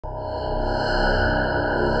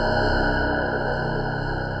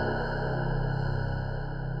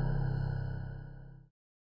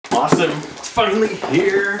finally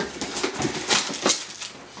here.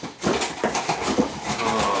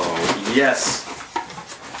 Oh, yes.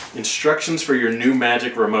 Instructions for your new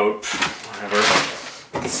magic remote. Whatever.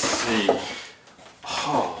 Let's see.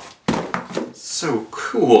 Oh, so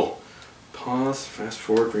cool. Pause, fast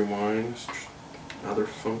forward, rewind, other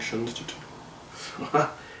functions.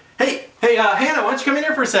 Hey, Hannah, why don't you come in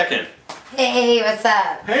here for a second? Hey, what's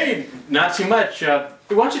up? Hey, not too much. Why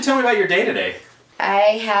don't you tell me about your day today?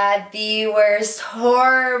 I had the worst,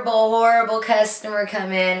 horrible customer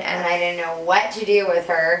come in and I didn't know what to do with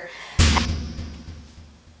her.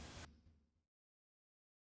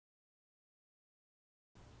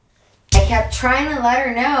 I kept trying to let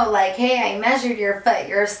her know, like, hey, I measured your foot,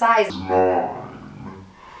 your size 9.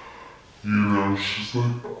 You know, she's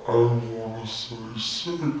like, I want a size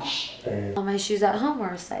 6. All my shoes at home were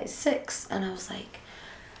a size 6. And I was like,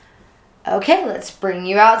 okay, let's bring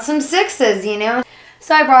you out some 6s, you know?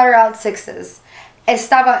 So I brought her out 6s.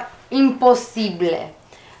 Estava impossibile.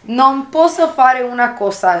 Non posso fare una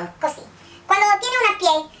cosa così. Quando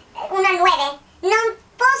tiene una 9, non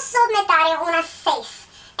posso mettere una 6.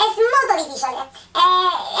 Es molto difficile.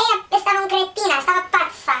 Ella estaba un cretina, estaba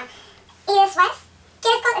pazza. Y después,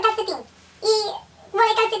 ¿quieres calcetín? Y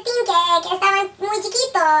vuole calcetín que estaba muy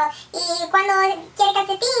chiquito. Y cuando quiere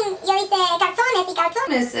calcetín, yo dice calzones y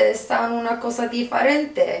calzones. Están una cosa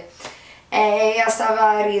diferente. Ella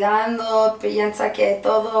estaba ridando, piensa que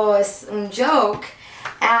todo es un joke.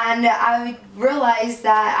 And I realized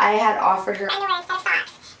that I had offered her I knew it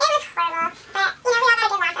socks. It was horrible, but you know, we all gotta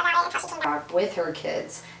get laughed about it until she came back. with her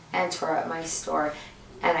kids and tore up my store.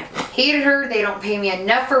 And I hated her. They don't pay me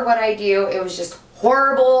enough for what I do. It was just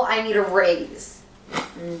horrible. I need a raise.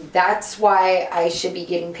 That's why I should be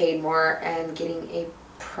getting paid more and getting a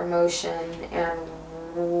promotion. And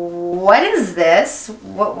what is this?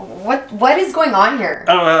 What is going on here?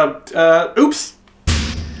 Oops.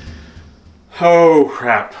 Oh,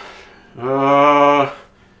 crap.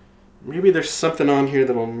 Maybe there's something on here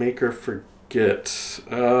that'll make her forget.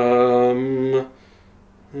 I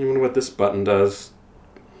wonder what this button does.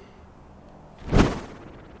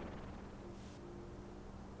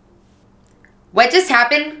 What just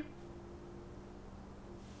happened?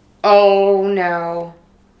 Oh no.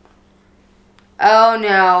 Oh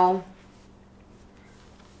no.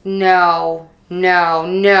 No. No.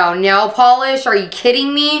 No. Nail polish? Are you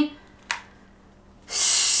kidding me?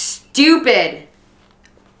 Stupid.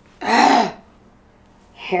 Ugh.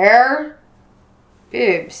 Hair?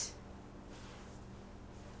 Boobs.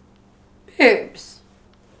 Boobs.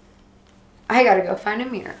 I gotta go find a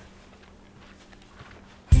mirror.